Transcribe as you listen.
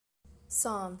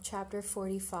Psalm chapter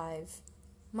 45.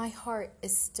 My heart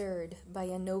is stirred by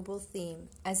a noble theme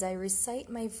as I recite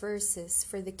my verses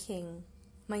for the King.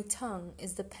 My tongue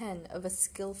is the pen of a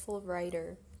skillful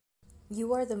writer.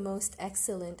 You are the most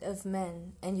excellent of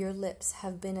men, and your lips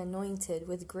have been anointed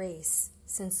with grace,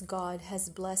 since God has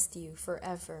blessed you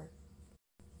forever.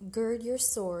 Gird your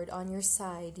sword on your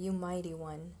side, you mighty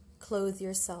one. Clothe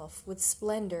yourself with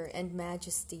splendor and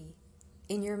majesty.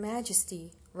 In your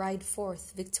majesty, ride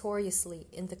forth victoriously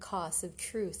in the cause of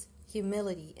truth,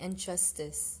 humility, and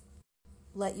justice.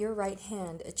 Let your right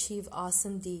hand achieve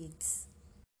awesome deeds.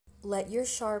 Let your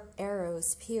sharp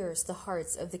arrows pierce the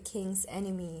hearts of the king's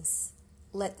enemies.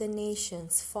 Let the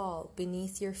nations fall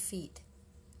beneath your feet.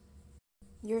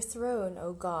 Your throne,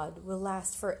 O God, will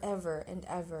last forever and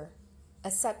ever.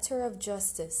 A scepter of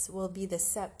justice will be the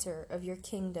scepter of your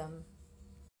kingdom.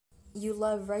 You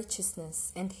love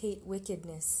righteousness and hate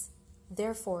wickedness.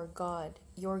 Therefore God,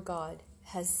 your God,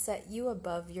 has set you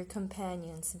above your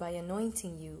companions by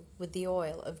anointing you with the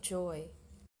oil of joy.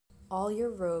 All your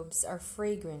robes are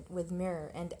fragrant with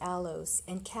myrrh and aloes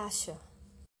and cassia.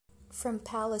 From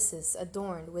palaces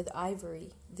adorned with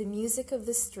ivory, the music of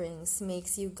the strings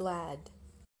makes you glad.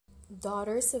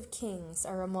 Daughters of kings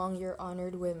are among your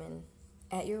honored women.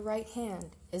 At your right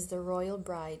hand is the royal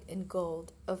bride in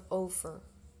gold of Ophir.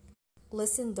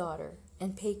 Listen, daughter,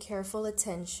 and pay careful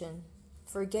attention.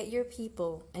 Forget your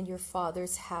people and your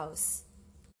father's house.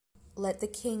 Let the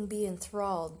king be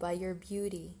enthralled by your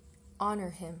beauty.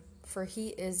 Honor him, for he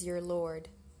is your Lord.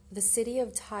 The city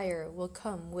of Tyre will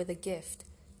come with a gift.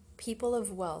 People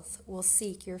of wealth will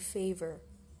seek your favor.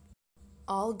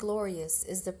 All glorious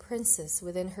is the princess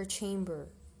within her chamber.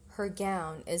 Her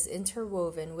gown is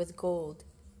interwoven with gold.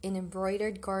 In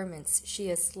embroidered garments she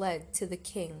is led to the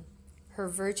king. Her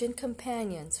virgin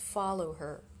companions follow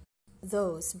her,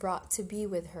 those brought to be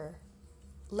with her.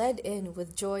 Led in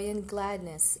with joy and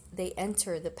gladness, they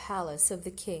enter the palace of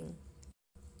the king.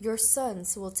 Your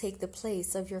sons will take the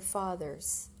place of your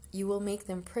fathers. You will make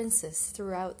them princes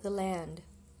throughout the land.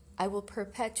 I will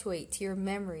perpetuate your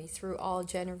memory through all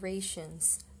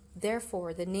generations.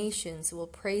 Therefore the nations will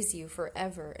praise you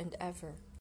forever and ever.